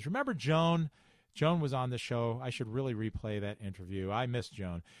Joan Rivers. Remember Joan? Joan was on the show. I should really replay that interview. I miss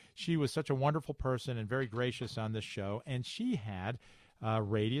Joan. She was such a wonderful person and very gracious on this show, and she had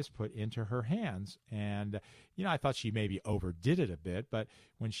Radius put into her hands. And, I thought she maybe overdid it a bit, but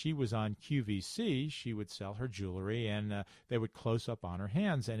when she was on QVC, she would sell her jewelry, and they would close up on her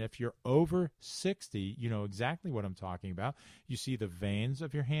hands. And if you're over 60, you know exactly what I'm talking about. You see the veins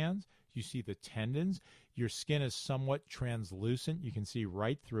of your hands. You see the tendons. Your skin is somewhat translucent. You can see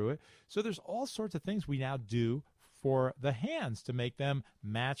right through it. So there's all sorts of things we now do for the hands to make them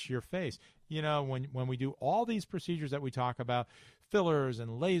match your face. When we do all these procedures that we talk about, fillers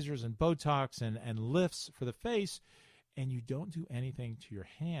and lasers and Botox and lifts for the face, and you don't do anything to your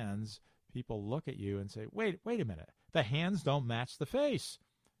hands, people look at you and say, wait a minute, the hands don't match the face.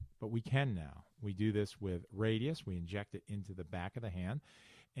 But we can now. We do this with Radius. We inject it into the back of the hand.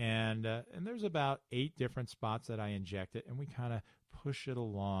 And there's about 8 different spots that I inject it, and we kind of push it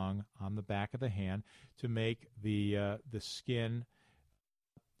along on the back of the hand to make the skin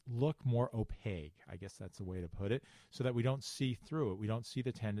look more opaque. I guess that's the way to put it, so that we don't see through it. We don't see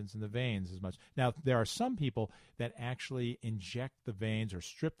the tendons and the veins as much. Now, there are some people that actually inject the veins or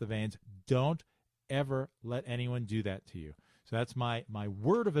strip the veins. Don't ever let anyone do that to you. So that's my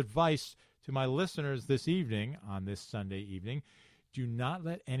word of advice to my listeners this evening, on this Sunday evening, do not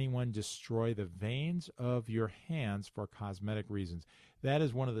let anyone destroy the veins of your hands for cosmetic reasons. That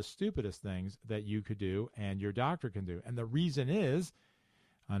is one of the stupidest things that you could do and your doctor can do. And the reason is,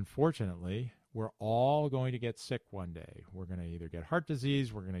 unfortunately, we're all going to get sick one day. We're going to either get heart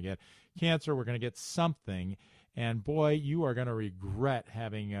disease, we're going to get cancer, we're going to get something. And boy, you are going to regret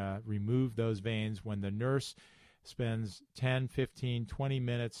having removed those veins when the nurse spends 10, 15, 20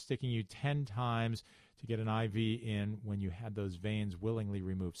 minutes sticking you 10 times to get an IV in when you had those veins willingly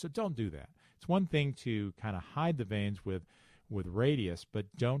removed. So don't do that. It's one thing to kind of hide the veins with radius, but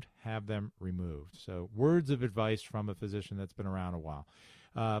don't have them removed. So words of advice from a physician that's been around a while.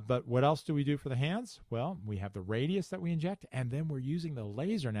 But what else do we do for the hands? Well, we have the radius that we inject, and then we're using the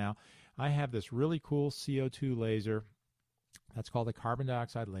laser now. I have this really cool CO2 laser. That's called a carbon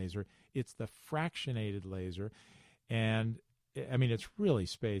dioxide laser. It's the fractionated laser, and I mean, it's really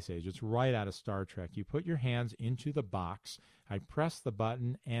space age. It's right out of Star Trek. You put your hands into the box. I press the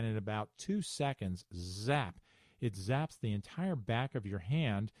button, and in about 2 seconds, zap. It zaps the entire back of your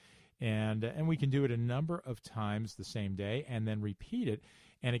hand, and we can do it a number of times the same day and then repeat it,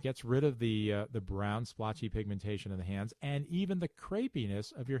 and it gets rid of the brown splotchy pigmentation of the hands and even the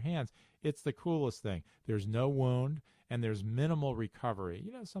crepiness of your hands. It's the coolest thing. There's no wound, and there's minimal recovery.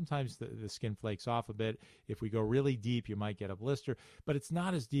 You know, sometimes the skin flakes off a bit. If we go really deep, you might get a blister, but it's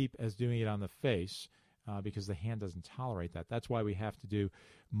not as deep as doing it on the face because the hand doesn't tolerate that. That's why we have to do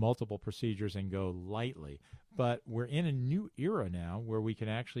multiple procedures and go lightly. But we're in a new era now where we can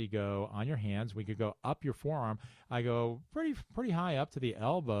actually go on your hands. We could go up your forearm. I go pretty high up to the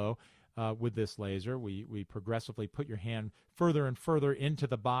elbow with this laser. We progressively put your hand further and further into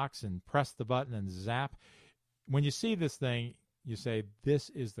the box and press the button and zap. When you see this thing, you say, this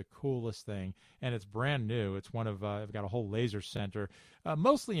is the coolest thing, and it's brand new. It's one of, I've got a whole laser center,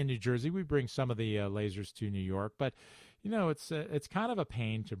 mostly in New Jersey. We bring some of the lasers to New York, but, you know, it's kind of a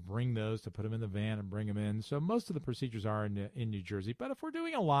pain to bring those, to put them in the van and bring them in. So most of the procedures are in New Jersey, but if we're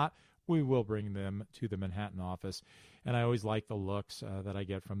doing a lot, we will bring them to the Manhattan office. And I always like the looks that I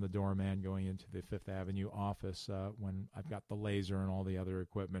get from the doorman going into the Fifth Avenue office when I've got the laser and all the other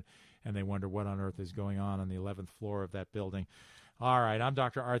equipment, and they wonder what on earth is going on the 11th floor of that building. All right, I'm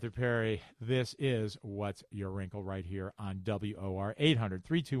Dr. Arthur Perry. This is What's Your Wrinkle right here on WOR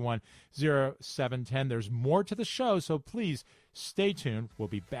 800-321-0710. There's more to the show, so please stay tuned. We'll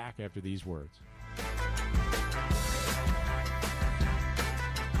be back after these words.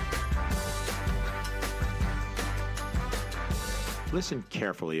 Listen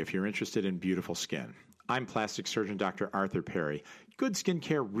carefully if you're interested in beautiful skin. I'm plastic surgeon Dr. Arthur Perry. Good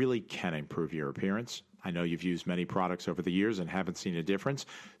skincare really can improve your appearance. I know you've used many products over the years and haven't seen a difference.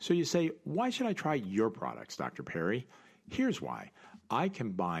 So you say, why should I try your products, Dr. Perry? Here's why. I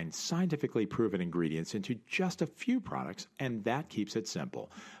combine scientifically proven ingredients into just a few products, and that keeps it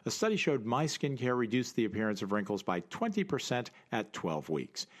simple. A study showed my skincare reduced the appearance of wrinkles by 20% at 12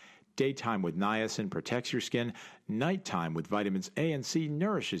 weeks. Daytime with niacin protects your skin, nighttime with vitamins A and C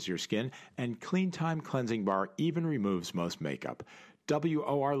nourishes your skin, and Clean Time Cleansing Bar even removes most makeup.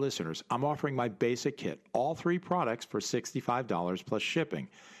 WOR listeners, I'm offering my basic kit, all 3 products for $65 plus shipping.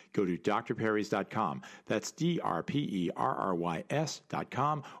 Go to drperrys.com, that's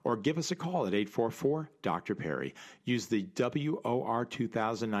DRPERRYS.com, or give us a call at 844-DR-PERRY. Use the WOR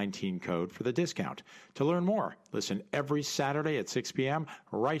 2019 code for the discount. To learn more, listen every Saturday at 6 p.m.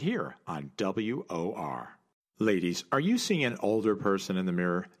 right here on WOR. Ladies, are you seeing an older person in the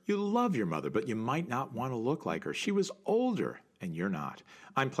mirror? You love your mother, but you might not want to look like her. She was older, and you're not.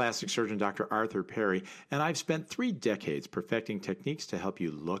 I'm plastic surgeon Dr. Arthur Perry, and I've spent 3 decades perfecting techniques to help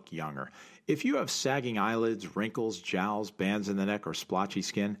you look younger. If you have sagging eyelids, wrinkles, jowls, bands in the neck, or splotchy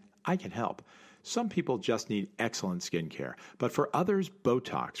skin, I can help. Some people just need excellent skincare, but for others,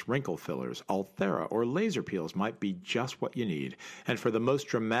 Botox, wrinkle fillers, Ulthera, or laser peels might be just what you need. And for the most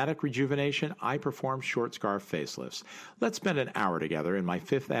dramatic rejuvenation, I perform short scarf facelifts. Let's spend an hour together in my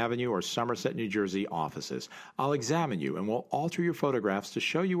Fifth Avenue or Somerset, New Jersey offices. I'll examine you and we'll alter your photographs to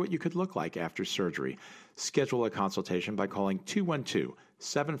show you what you could look like after surgery. Schedule a consultation by calling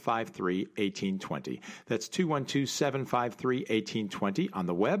 212-753-1820. That's 212-753-1820. On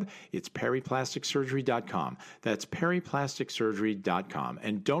the web, it's perryplasticsurgery.com. That's perryplasticsurgery.com.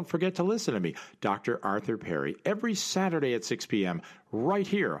 And don't forget to listen to me, Dr. Arthur Perry, every Saturday at 6 p.m. right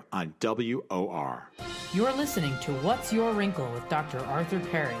here on WOR. You're listening to What's Your Wrinkle with Dr. Arthur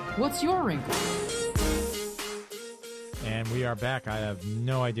Perry. What's your wrinkle? And we are back. I have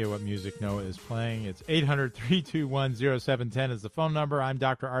no idea what music Noah is playing. It's 800-321-0710 is the phone number. I'm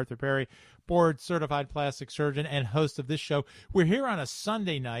Dr. Arthur Perry, board-certified plastic surgeon and host of this show. We're here on a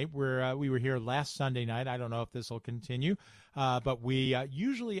Sunday night. We were here last Sunday night. I don't know if this will continue, but we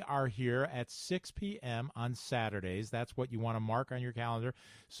usually are here at 6 p.m. on Saturdays. That's what you want to mark on your calendar.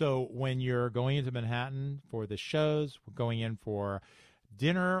 So when you're going into Manhattan for the shows, going in for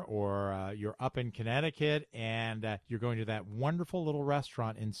dinner, or you're up in Connecticut and you're going to that wonderful little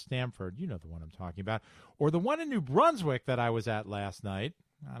restaurant in Stamford, you know the one I'm talking about, or the one in New Brunswick that I was at last night.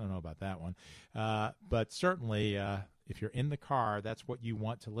 I don't know about that one, but certainly if you're in the car, that's what you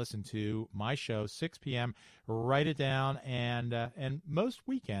want to listen to. My show, 6 p.m. Write it down, and most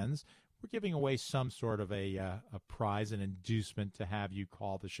weekends we're giving away some sort of a prize, an inducement to have you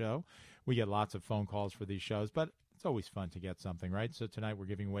call the show. We get lots of phone calls for these shows, but it's always fun to get something, right? So tonight we're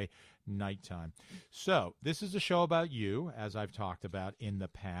giving away Nighttime. So this is a show about you, as I've talked about in the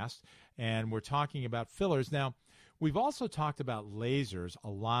past, and we're talking about fillers. Now, we've also talked about lasers a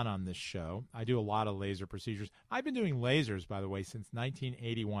lot on this show. I do a lot of laser procedures. I've been doing lasers, by the way, since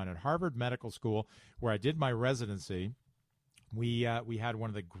 1981 at Harvard Medical School, where I did my residency. We had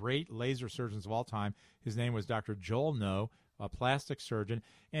one of the great laser surgeons of all time. His name was Dr. Joel No, a plastic surgeon,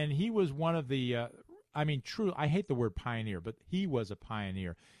 and he was one of the true, I hate the word pioneer, but he was a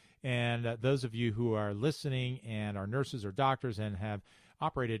pioneer. And those of you who are listening and are nurses or doctors and have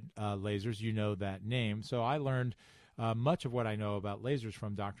operated lasers, you know that name. So I learned much of what I know about lasers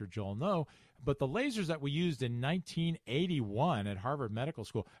from Dr. Joel No. But the lasers that we used in 1981 at Harvard Medical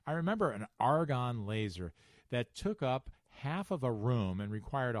School, I remember an argon laser that took up half of a room and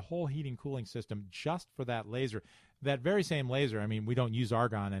required a whole heating cooling system just for that laser. That very same laser, we don't use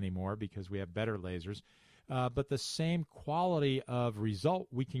argon anymore because we have better lasers, but the same quality of result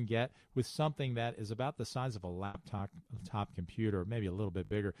we can get with something that is about the size of a laptop computer, maybe a little bit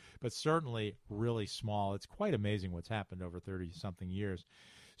bigger, but certainly really small. It's quite amazing what's happened over 30-something years.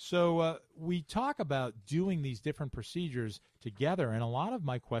 So we talk about doing these different procedures together, and a lot of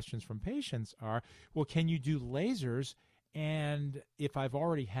my questions from patients are, well, can you do lasers and if I've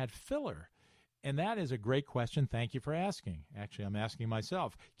already had filler? And that is a great question. Thank you for asking. Actually, I'm asking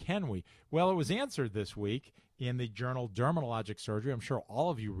myself, can we? Well, it was answered this week in the journal Dermatologic Surgery. I'm sure all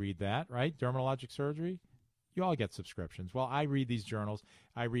of you read that, right? Dermatologic Surgery? You all get subscriptions. Well, I read these journals.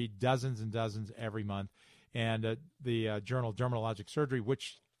 I read dozens and dozens every month. And the journal Dermatologic Surgery,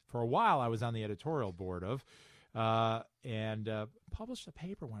 which for a while I was on the editorial board of, and published a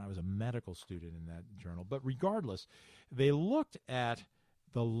paper when I was a medical student in that journal. But regardless, they looked at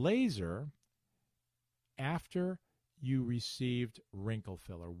the laser after you received wrinkle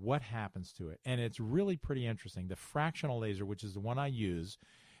filler. What happens to it? And it's really pretty interesting. The fractional laser, which is the one I use,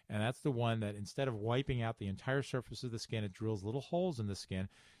 and that's the one that instead of wiping out the entire surface of the skin, it drills little holes in the skin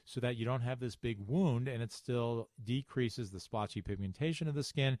so that you don't have this big wound, and it still decreases the splotchy pigmentation of the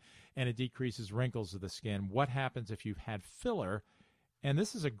skin, and it decreases wrinkles of the skin. What happens if you've had filler? And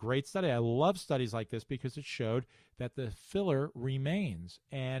this is a great study. I love studies like this because it showed that the filler remains,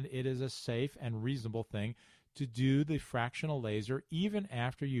 and it is a safe and reasonable thing to do the fractional laser even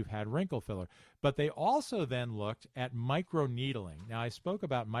after you've had wrinkle filler. But they also then looked at microneedling. Now, I spoke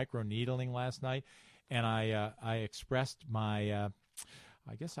about microneedling last night, and I expressed my,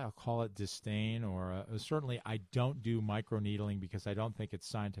 I guess I'll call it disdain, or certainly I don't do microneedling because I don't think it's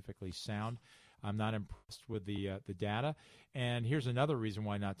scientifically sound. I'm not impressed with the data. And here's another reason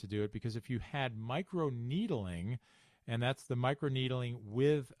why not to do it, because if you had microneedling, and that's the microneedling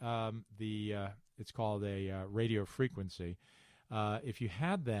with it's called a radio frequency, if you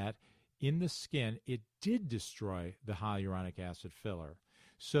had that in the skin, it did destroy the hyaluronic acid filler.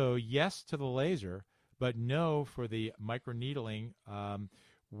 So yes to the laser, but no for the microneedling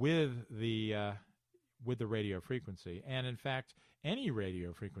with the radio frequency. And in fact, any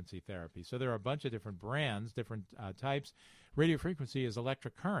radio frequency therapy. So there are a bunch of different brands, different types. Radio frequency is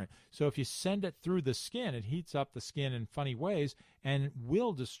electric current. So if you send it through the skin, it heats up the skin in funny ways and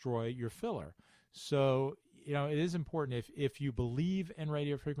will destroy your filler. So, it is important if you believe in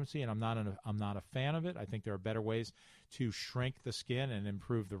radio frequency, and I'm not a fan of it. I think there are better ways to shrink the skin and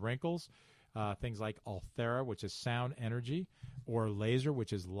improve the wrinkles. Things like Ulthera, which is sound energy, or laser,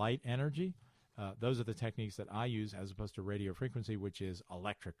 which is light energy. Those are the techniques that I use as opposed to radio frequency, which is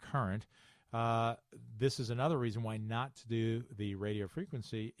electric current. This is another reason why not to do the radio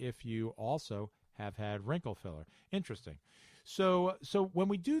frequency if you also have had wrinkle filler. Interesting. So when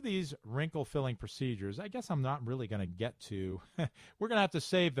we do these wrinkle filling procedures, I guess I'm not really going to get to, we're going to have to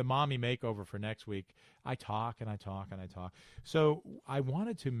save the mommy makeover for next week. I talk and I talk and I talk. So I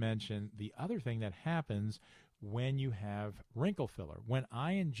wanted to mention the other thing that happens when you have wrinkle filler. When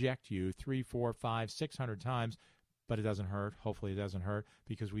I inject you 300, 400, 500, 600 times but it doesn't hurt. Hopefully it doesn't hurt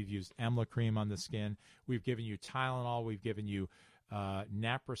because we've used Emla cream on the skin. We've given you Tylenol. We've given you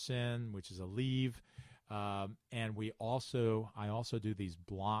Naprosyn, which is a leave. And I also do these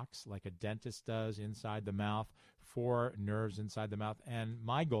blocks like a dentist does inside the mouth for nerves inside the mouth. And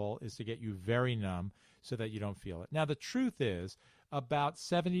my goal is to get you very numb so that you don't feel it. Now, the truth is about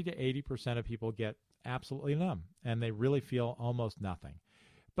 70 to 80% of people get absolutely numb, and they really feel almost nothing.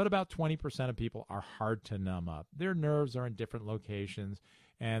 But about 20% of people are hard to numb up. Their nerves are in different locations,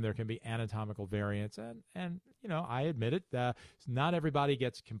 and there can be anatomical variants. And I admit it, not everybody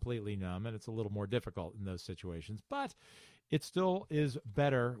gets completely numb, and it's a little more difficult in those situations. But it still is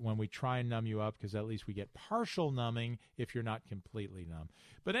better when we try and numb you up because at least we get partial numbing if you're not completely numb.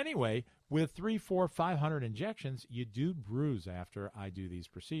 But anyway, with 300, 400, 500 injections, you do bruise after I do these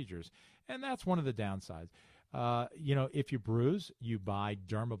procedures. And that's one of the downsides. If you bruise, you buy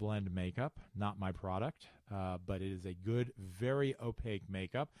Dermablend makeup, not my product, but it is a good, very opaque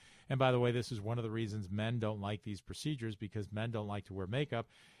makeup. And by the way, this is one of the reasons men don't like these procedures because men don't like to wear makeup.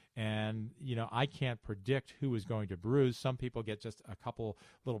 And, I can't predict who is going to bruise. Some people get just a couple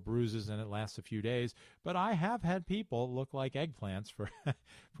little bruises and it lasts a few days. But I have had people look like eggplants for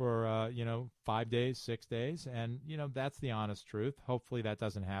 5 days, 6 days. And, that's the honest truth. Hopefully that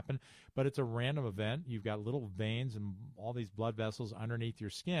doesn't happen. But it's a random event. You've got little veins and all these blood vessels underneath your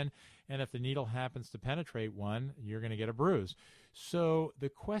skin. And if the needle happens to penetrate one, you're going to get a bruise. So the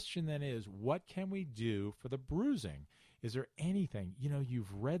question then is, what can we do for the bruising? Is there anything?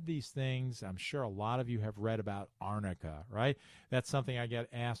 You've read these things. I'm sure a lot of you have read about arnica, right? That's something I get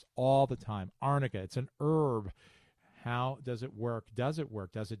asked all the time. Arnica, it's an herb. How does it work? Does it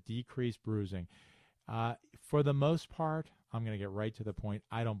work? Does it decrease bruising? For the most part, I'm going to get right to the point.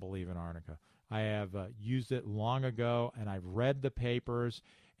 I don't believe in arnica. I have used it long ago, and I've read the papers,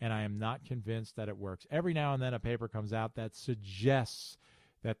 and I am not convinced that it works. Every now and then a paper comes out that suggests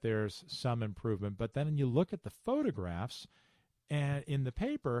that there's some improvement. But then you look at the photographs and in the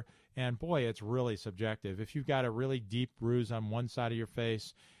paper, and boy, it's really subjective. If you've got a really deep bruise on one side of your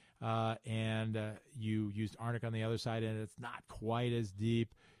face and you used arnica on the other side and it's not quite as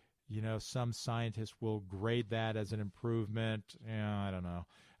deep, some scientists will grade that as an improvement. I don't know.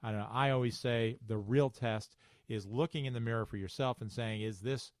 I always say the real test is looking in the mirror for yourself and saying,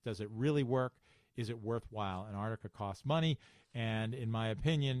 does it really work? Is it worthwhile? And arnica costs money. And in my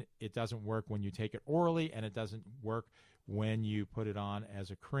opinion, it doesn't work when you take it orally, and it doesn't work when you put it on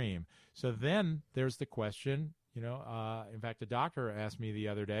as a cream. So then there's the question, in fact, a doctor asked me the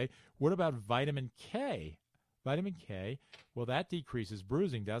other day, what about vitamin K? Vitamin K, well, that decreases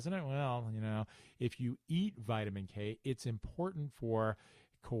bruising, doesn't it? Well, if you eat vitamin K, it's important for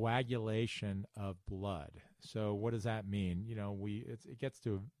coagulation of blood. So what does that mean? It gets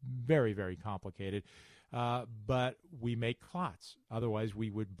to very, very complicated. But we make clots. Otherwise, we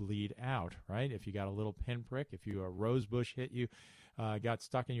would bleed out, right? If you got a little pinprick, if a rose bush hit you, got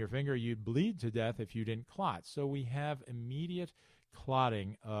stuck in your finger, you'd bleed to death if you didn't clot. So we have immediate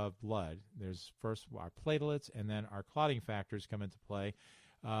clotting of blood. There's first our platelets, and then our clotting factors come into play,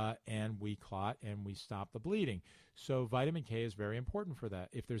 and we clot and we stop the bleeding. So vitamin K is very important for that.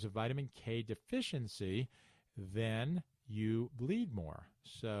 If there's a vitamin K deficiency, then you bleed more.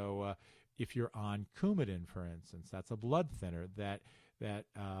 So if you're on Coumadin, for instance, that's a blood thinner that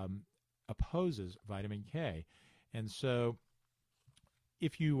opposes vitamin K. And so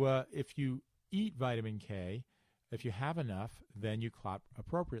if you eat vitamin K, if you have enough, then you clot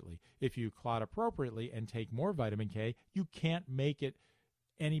appropriately. If you clot appropriately and take more vitamin K, you can't make it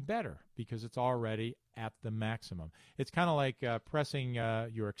any better because it's already at the maximum. It's kind of like pressing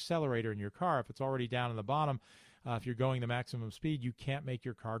your accelerator in your car. If it's already down in the bottom, if you're going the maximum speed, you can't make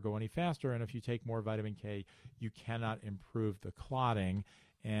your car go any faster. And if you take more vitamin K, you cannot improve the clotting.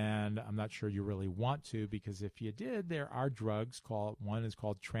 And I'm not sure you really want to, because if you did, there are drugs one is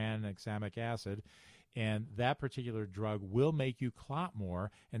called tranexamic acid, and that particular drug will make you clot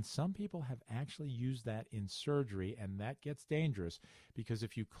more. And some people have actually used that in surgery, and that gets dangerous because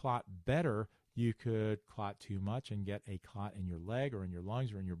if you clot better, you could clot too much and get a clot in your leg or in your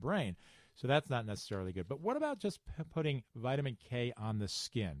lungs or in your brain. So that's not necessarily good. But what about just putting vitamin K on the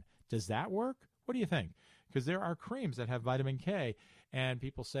skin? Does that work? What do you think? Because there are creams that have vitamin K, and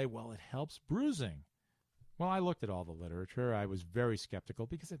people say, well, it helps bruising. Well, I looked at all the literature. I was very skeptical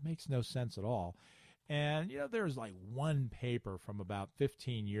because it makes no sense at all. And, there's like one paper from about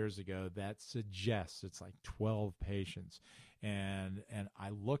 15 years ago that suggests it's like 12 patients. And I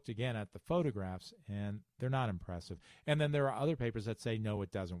looked again at the photographs, and they're not impressive. And then there are other papers that say, no,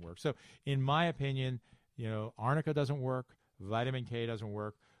 it doesn't work. So in my opinion, arnica doesn't work. Vitamin K doesn't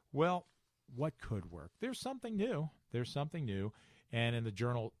work. Well, what could work. There's something new. And in the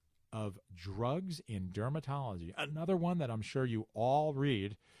Journal of Drugs in Dermatology, another one that I'm sure you all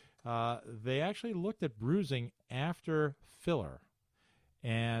read, they actually looked at bruising after filler.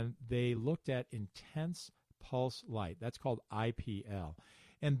 And they looked at intense pulse light. That's called IPL.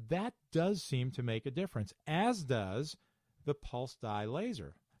 And that does seem to make a difference, as does the pulse dye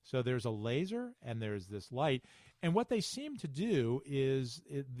laser. So there's a laser and there's this light. And what they seem to do is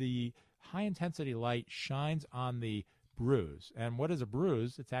the high-intensity light shines on the bruise. And what is a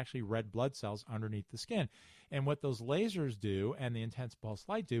bruise? It's actually red blood cells underneath the skin. And what those lasers do and the intense pulse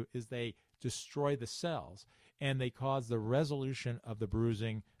light do is they destroy the cells, and they cause the resolution of the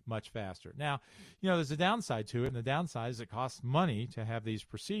bruising much faster. Now, there's a downside to it, and the downside is it costs money to have these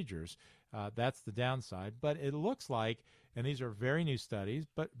procedures. That's the downside. But it looks like, and these are very new studies,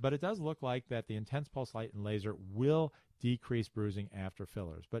 but it does look like that the intense pulse light and laser will decrease bruising after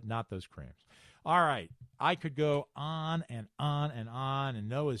fillers, but not those creams. All right, I could go on and on and on, and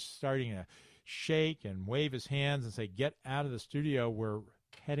Noah's starting to shake and wave his hands and say, get out of the studio. We're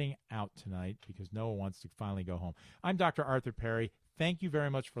heading out tonight because Noah wants to finally go home. I'm Dr. Arthur Perry. Thank you very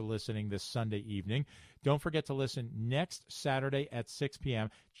much for listening this Sunday evening. Don't forget to listen next Saturday at 6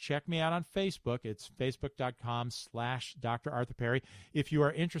 p.m. Check me out on Facebook. It's facebook.com/Dr. Arthur Perry. If you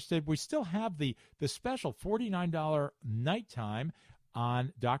are interested, we still have the special $49 nighttime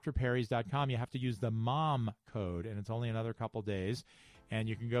on drperrys.com. You have to use the MOM code, and it's only another couple days. And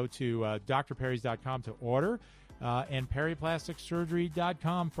you can go to drperrys.com to order. And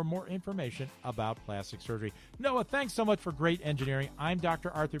perryplasticsurgery.com for more information about plastic surgery. Noah, thanks so much for great engineering. I'm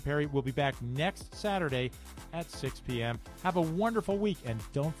Dr. Arthur Perry. We'll be back next Saturday at 6 p.m. Have a wonderful week, and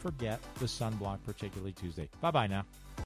don't forget the sunblock, particularly Tuesday. Bye-bye now.